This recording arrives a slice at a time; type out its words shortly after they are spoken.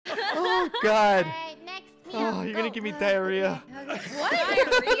God. Alright, next. Oh, you're gonna give me diarrhea. Okay. What?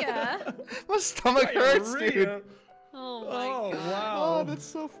 Diarrhea? My stomach hurts, dude. Oh my god. Wow. Oh, that's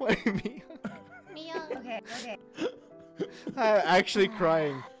so funny, me. Mia. Okay. I'm actually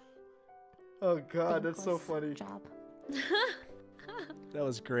crying. Oh God, that's so funny. Job. That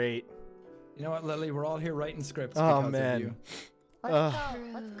was great. You know what, Lily? We're all here writing scripts Oh, because man. of you. Let's go.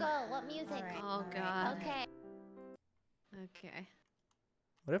 Let's go. What music? Alright. Oh god. Okay. Okay.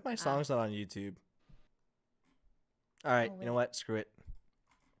 What if my song's not on YouTube? All right, you know what? Screw it.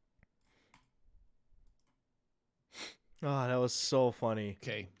 Oh, that was so funny.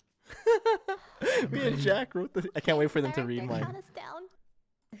 Okay. Me and Jack wrote the. I can't wait for them to read Director, mine. count us down.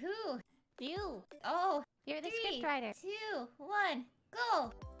 Who? You. Oh, You're the 3, script writer. 2, 1,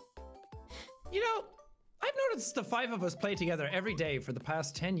 go! You know, I've noticed the 5 of us play together every day for the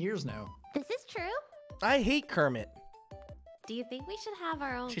past 10 years now. This is true. I hate Kermit. Do you think we should have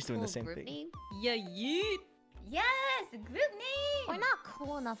our own She's doing the cool same group thing. name? Yeah, yeet. Yes, group name. We're not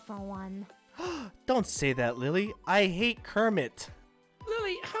cool enough for one. Don't say that, Lily. I hate Kermit.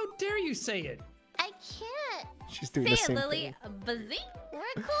 Lily, how dare you say it? I can't. She's doing Say the it, same Lily. thing. Bazing. We're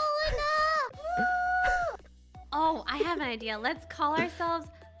cool enough. Woo! Oh, I have an idea. Let's call ourselves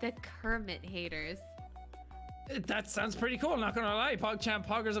the Kermit Haters. That sounds pretty cool, not gonna lie. PogChamp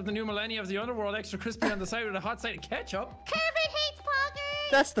Poggers of the new millennia of the underworld, extra crispy on the side with a hot side of ketchup. Kermit hates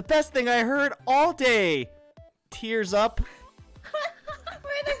poggers. That's the best thing I heard all day. Tears up.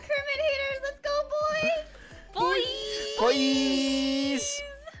 We're the Kermit haters. Let's go, boys. Boys.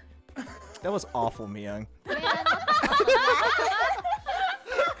 That was awful, Myung. The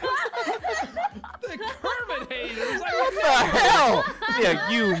Kermit haters! What the hell? Yeah,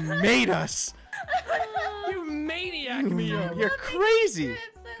 you made us. You maniac, Mia! You're crazy.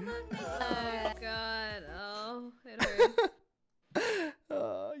 Oh god. Oh, it hurts.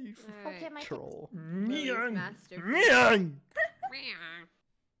 Oh, you Okay, my troll. Myung! Myung!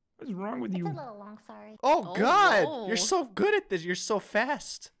 What's wrong with It's a you? little long, sorry. Oh, Oh, God. no. You're so good at this. You're so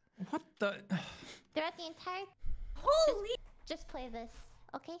fast. What the? Throughout the entire. Holy! Just play this,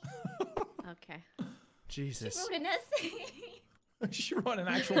 okay? Okay. Jesus. Wrote an essay. She wrote an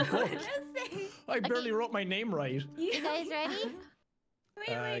actual book. An essay. I barely wrote my name right. You guys ready?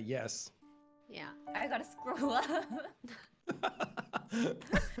 Wait. Yes. Yeah. I gotta scroll up.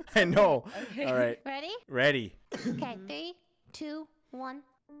 I know. Okay. All right. Ready? Ready. Okay, 3, 2, 1.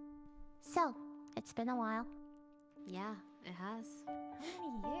 So, it's been a while. Yeah, it has.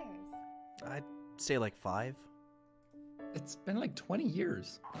 How many years? I'd say like 5. It's been like 20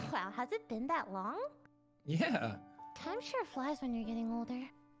 years. Wow, has it been that long? Yeah. Time sure flies when you're getting older.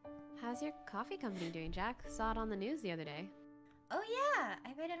 How's your coffee company doing, Jack? Saw it on the news the other day. Oh yeah,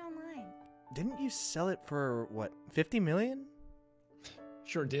 I read it online. Didn't you sell it for, what, 50 million?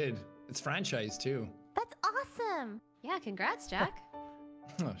 Sure did. It's franchise too. That's awesome! Yeah, congrats, Jack.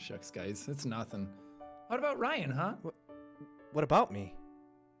 Oh, shucks, guys. It's nothing. What about Ryan, huh? What about me?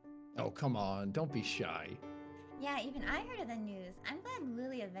 Oh, come on. Don't be shy. Yeah, even I heard of the news. I'm glad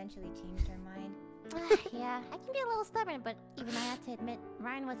Lily eventually changed her mind. Yeah, I can be a little stubborn, but even I have to admit,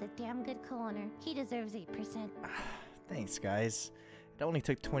 Ryan was a damn good co-owner. He deserves 8%. Thanks, guys. It only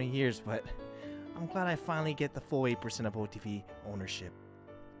took 20 years, but I'm glad I finally get the full 8% of OTV ownership.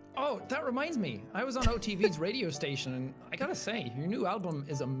 Oh, that reminds me. I was on OTV's radio station, and I gotta say, your new album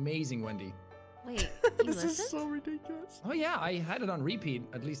is amazing, Wendy. Wait, you This listened? is so ridiculous. Oh yeah, I had it on repeat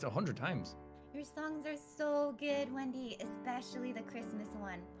at least 100 times. Your songs are so good, Wendy, especially the Christmas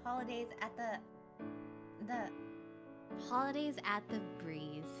one. Holidays at the... Holidays at the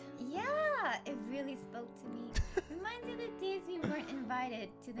Breeze. Yeah, it really spoke to me. Reminds me of the days we weren't invited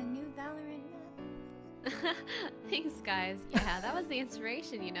to the new Valorant map. Thanks, guys. Yeah, that was the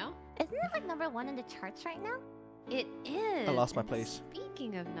inspiration, you know? Isn't it like #1 in the charts right now? It is. I lost my place.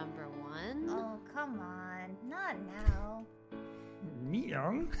 Speaking of #1. Oh, come on. Not now.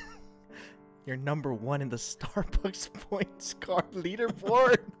 Myung? You're #1 in the Starbucks points card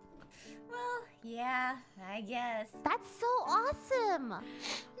leaderboard. Well, yeah, I guess. That's so awesome!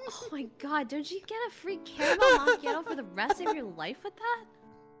 Oh my god, don't you get a free caramel macchiato for the rest of your life with that?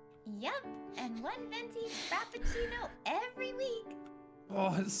 Yep, and one venti frappuccino every week.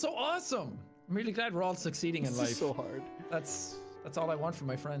 Oh, it's so awesome. I'm really glad we're all succeeding in This life. is so hard. That's all I want from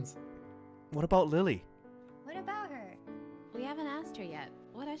my friends. What about Lily? What about her? We haven't asked her yet.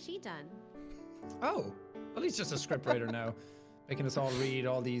 What has she done? Oh, Lily's just a scriptwriter now, making us all read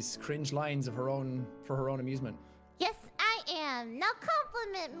all these cringe lines of her own for her own amusement. Yes, I am! Now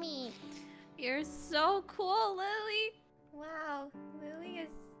compliment me! You're so cool, Lily. Wow, Lily is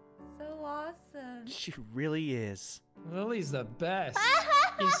so awesome. She really is. Lily's the best.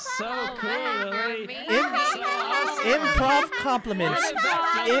 He's so cool, Lily. Amazing. So awesome. Improv compliments.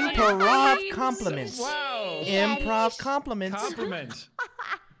 Improv compliments. Wow. Improv compliments. Compliment.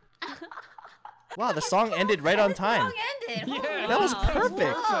 Wow, the song ended right on time. Song ended. Yeah, That was Wow.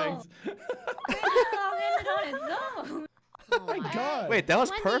 perfect. Whoa. The song ended on its own. Oh my God. Wait, that was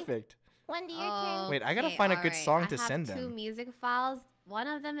Wendy. perfect. Wendy, your turn. Wait, I gotta Okay, find a good alright. song to I have send two them. music files. One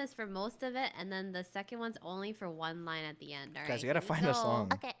of them is for most of it, and then the second one's only for one line at the end. All Guys, right, we gotta here find a go. song.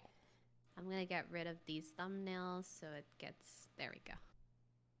 Okay. I'm gonna get rid of these thumbnails so it gets. There we go.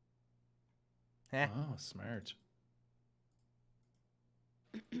 Eh. Oh, smart.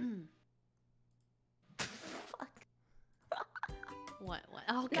 What?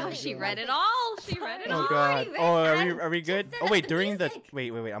 Oh No, gosh, she no. read it all. She read it Oh all. god. already read Oh, that. are we Just good? set Oh up wait, the during the music.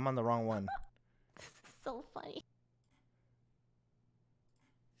 wait, I'm on the wrong one. So funny.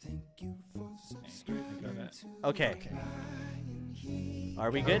 Okay.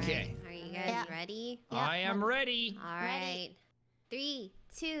 Are we good? Okay. Are you guys Yeah. ready? I am ready. All Ready. right. 3,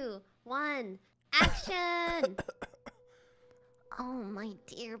 2, 1, action! Oh, my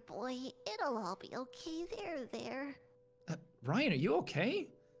dear boy. It'll all be okay there. Ryan, are you okay?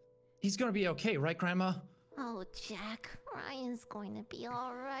 He's gonna be okay, right, Grandma? Oh, Jack. Ryan's going to be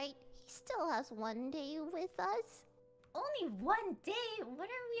alright. He still has one day with us. Only one day? What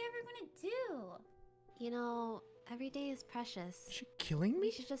are we ever gonna do? You know, every day is precious. Is she killing We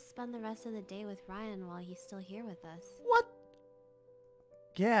me? should just spend the rest of the day with Ryan while he's still here with us. What?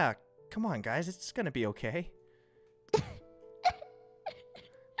 Yeah, come on guys, it's gonna be okay.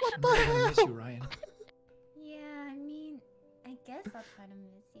 What I'm the really gonna miss you, hell? Ryan. Yeah, I mean, I guess I'll try to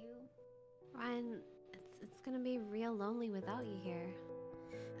miss you. Ryan, it's gonna be real lonely without you here.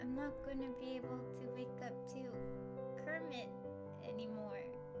 I'm not gonna be able to wake up to Kermit anymore.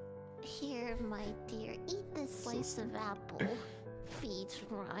 Here, my dear. Eat this slice of apple. Feeds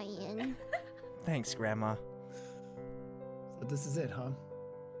Ryan. Thanks, Grandma. So this is it, huh?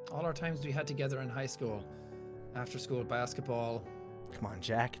 All our times we had together in high school. After school basketball. Come on,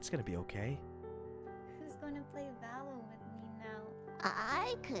 Jack, it's gonna be okay. Who's gonna play Valo with me now?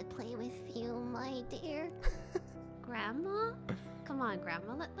 I could play with you, my dear. Grandma? Come on,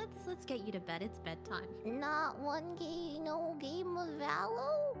 Grandma. Let's get you to bed. It's bedtime. Not one game, no game of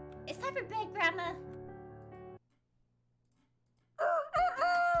Valo? It's time for bed, Grandma.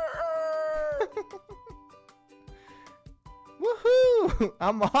 Woohoo!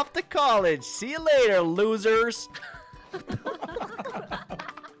 I'm off to college. See you later, losers.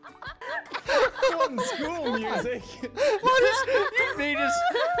 Fun school music. What is? You made us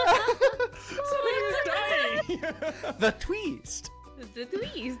Somebody was dying. the twist. The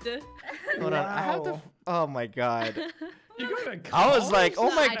twist. Hold on, I have to. Wow. Oh my god. You go to I was like,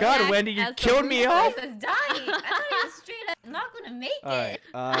 oh my Jack god, Wendy, you as the killed me rooster. off. I was dying. I thought he was straight up not gonna make All right.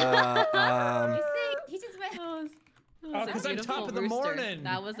 it. You see, he just went. Oh, 'cause I'm top of the morning.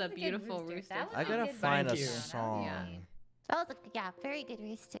 That was a That's a good beautiful rooster. rooster. That was I a gotta good find a Thank you. song. Yeah. That was very good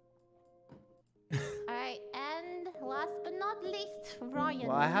rooster. Alright, and last but not least, Ryan.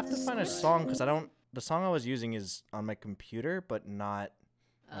 Well, I have to find a song because I don't. The song I was using is on my computer, but not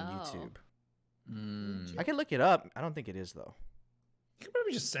on Oh. YouTube. Mm. I can look it up. I don't think it is though. You could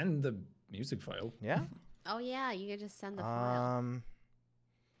probably just send the music file. Yeah. Oh yeah, you could just send the file. Um.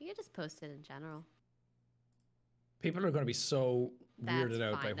 You could just post it in general. People are going to be so weirded That's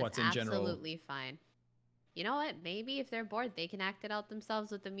out by fine. what's That's in general. absolutely fine. You know what? Maybe if they're bored, they can act it out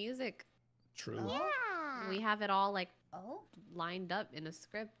themselves with the music. True. Yeah. We have it all like Oh, lined up in a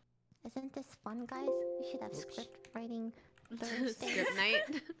script. Isn't this fun, guys? We should have script writing Thursdays. Script night.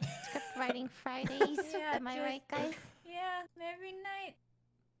 Script writing Fridays. Yeah, Am I right, guys? yeah, every night.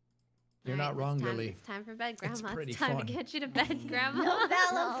 You're Alright, not wrong, it's time, Lily. It's time for bed, Grandma. It's It's, pretty time fun. to get you to bed, Grandma. No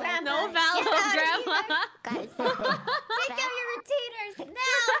Valo, No. Grandma. No Get Valo, out of Grandma. Guys, Take out your retainers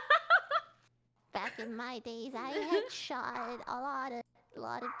now. back in my days, I headshotted a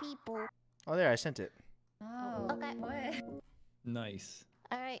lot of people. Oh, there, I sent it. Oh, Okay. what? Nice.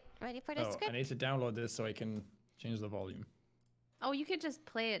 All right, ready for the Oh, I script? need to download this so I can change the volume. Oh, you could just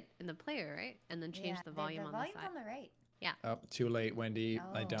play it in the player, right? And then change Yeah, the volume on the volume's side. on the right. Oh, too late, Wendy.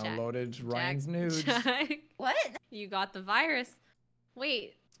 I Oh. downloaded Jack, Ryan's nudes. Jack, What? you got the virus.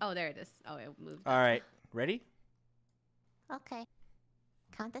 Wait. Oh, there it is. Oh, it moved. All right, ready? Okay.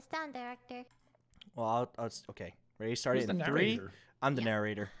 Count us down, director. Well, okay. Ready? Start Who's it the in three. narrator? I'm the Yeah.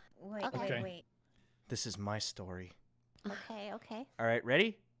 narrator. Wait, Okay. wait, Okay. wait. This is my story. Okay, okay. All right,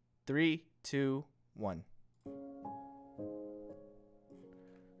 ready? 3, 2, 1.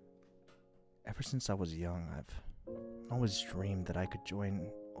 Ever since I was young, I've always dreamed that I could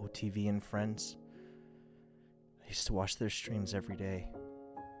join OTV and friends. I used to watch their streams every day.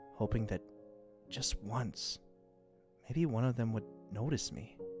 hoping that just once, maybe one of them would notice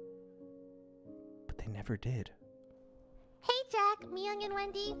me. But they never did. Hey, Jack, Myung and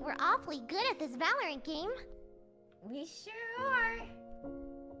Wendy, we're awfully good at this Valorant game. We sure are.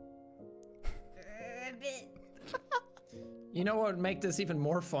 A bit. You know what would make this even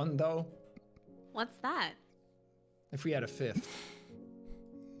more fun, though? What's that? If we had a fifth.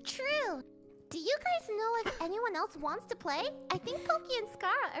 True. Do you guys know if anyone else wants to play? I think Pokey and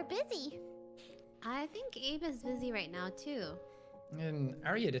Skara are busy. I think Abe is busy right now, too. And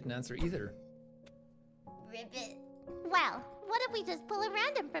Arya didn't answer either. Ribbit. Well, what if we just pull a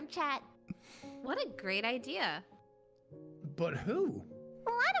random from chat? What a great idea. But who?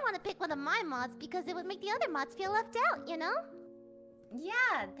 Well, I don't want to pick one of my mods because it would make the other mods feel left out, you know? Yeah,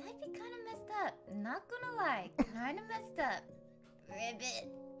 that'd be kind of messed up. Not gonna lie, kind of messed up. Ribbit.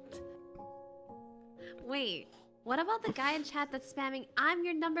 Wait, what about the guy in chat that's spamming "I'm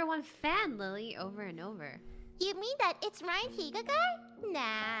your #1 fan, Lily" over and over? You mean that itsRyanHiga guy?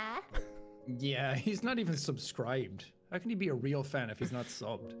 Nah. Yeah, he's not even subscribed. How can he be a real fan if he's not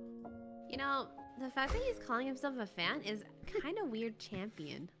subbed? You know, the fact that he's calling himself a fan is kind of weird,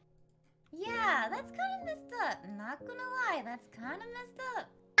 champion. Yeah, that's kind of messed up. Not gonna lie, that's kind of messed up.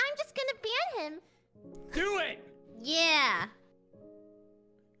 I'm just gonna ban him. Do it! Yeah!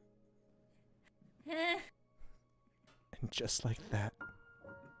 And just like that,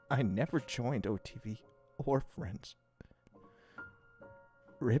 I never joined OTV or Friends.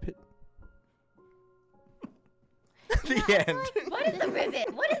 Ribbit. The end. What is the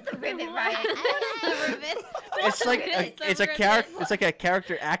ribbit? What is the ribbit, Ryan? It's like it's like a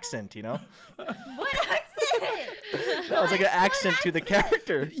character accent, you know? What accent? No, it's like an accent to the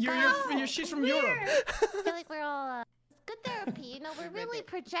character. She's from Europe. I feel like we're all it's good therapy, you know. We're really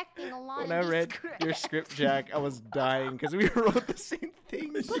projecting a lot. When in I this read script. your script, Jack, I was dying because we wrote the same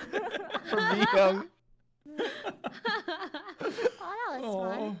things for me young. Oh, that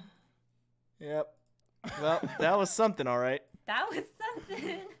was fun. Yep. Well, that was something, all right. That was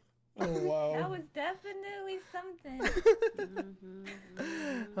something. Oh wow. That was definitely something.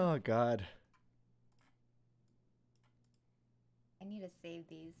 Oh God. I need to save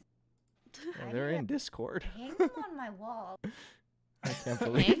these. Well, they're in Discord. Hang them on my wall. I can't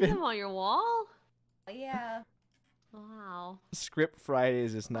Hang believe it. them on your wall? Yeah. Wow. Script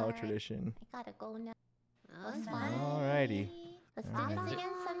Fridays is now Alright. tradition. I gotta go now. That's That's fine. fine. Alrighty. Let's do Alright. this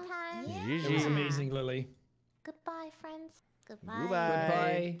again sometime. Yeah. It was amazing, Lily. Goodbye, friends. Goodbye. Goodbye.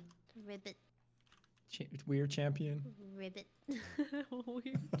 Goodbye. Ribbit. Weird champion. Ribbit.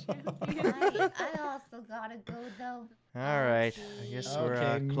 Weird champion. I also gotta go though. All right. I guess we're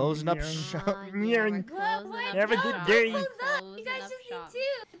Okay, closing up yeah. shop. Yeah, we're Yeah. closing up Have a shop. good day. Close up. You Closing guys up just shop.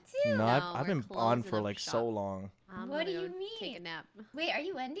 need two. No, No, I've we're been on closing for up like shop. so long. I'm What gonna do you go Take a mean? nap. Wait, are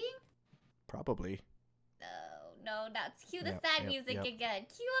you ending? Probably. No, that's cue the Yep, sad yep, music yep. again.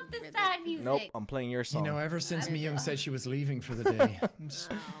 Cue up the Ribbit. sad music. Nope. I'm playing your You song. know, ever since I Myung know. said she was leaving for the day, I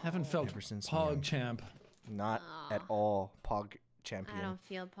just haven't felt Ever since Pog Myung. champ. Not at Aw. all. Pog I champion. don't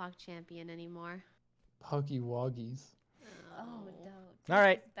feel Pog champion anymore. Puggy Woggies. Oh, don't. All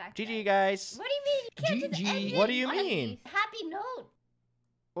right. Take this back, GG, guys. guys. What do you mean? You can't just GG. end it What do you on a mean? Happy note.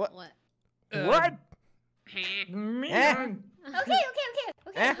 What? What? What? Myung. Okay.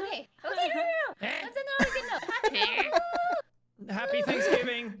 Eh? Okay. No. Let's end on a good note. Happy note. Happy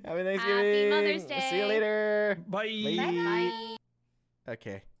Thanksgiving. Happy Thanksgiving. Mother's See you Day. later. Bye. Bye. Bye.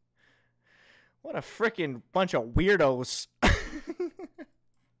 Okay. What a freaking bunch of weirdos.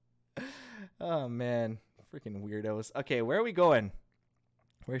 Oh man, freaking weirdos. Okay, where are we going?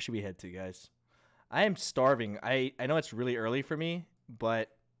 Where should we head to, guys? I am starving. I know it's really early for me, but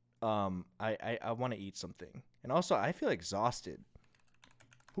I want to eat something. And also, I feel exhausted.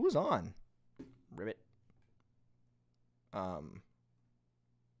 Who's on? Ribbit.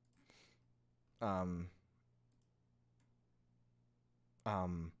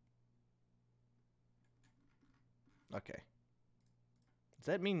 Okay. Does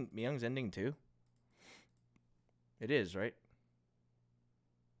that mean Myung's ending too? It is, right?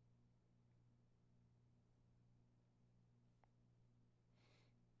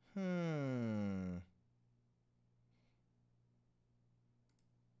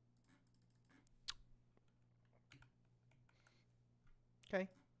 Okay.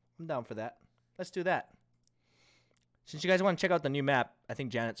 I'm down for that. Let's do that. Since you guys want to check out the new map, I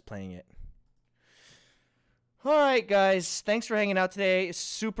think Janet's playing it. All right, guys. Thanks for hanging out today.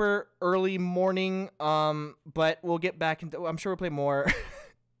 Super early morning, but we'll get back into. I'm sure we'll play more.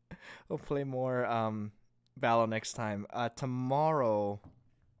 We'll play more Valo next time. Tomorrow.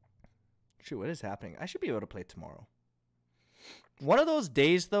 Shoot, what is happening? I should be able to play tomorrow. One of those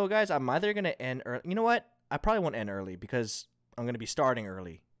days, though, guys, I'm either going to end early. You know what? I probably won't end early because I'm going to be starting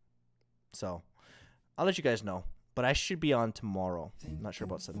early. So I'll let you guys know. But I should be on tomorrow. I'm not sure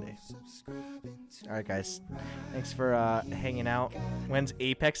about Sunday. All right, guys. Thanks for hanging out. When's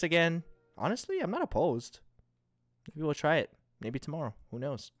Apex again? Honestly, I'm not opposed. Maybe we'll try it. Maybe tomorrow. Who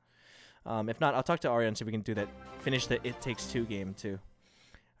knows? If not, I'll talk to Arya and see if we can do that. Finish the It Takes Two game, too.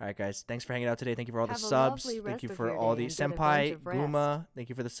 All right, guys. Thanks for hanging out today. Thank you for all the subs. Thank you for all the Senpai, Guma. Thank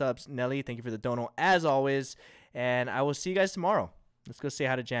you for the subs. Nelly, thank you for the dono, as always. And I will see you guys tomorrow. Let's go say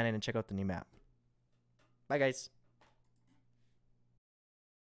hi to Janet and check out the new map. Bye, guys.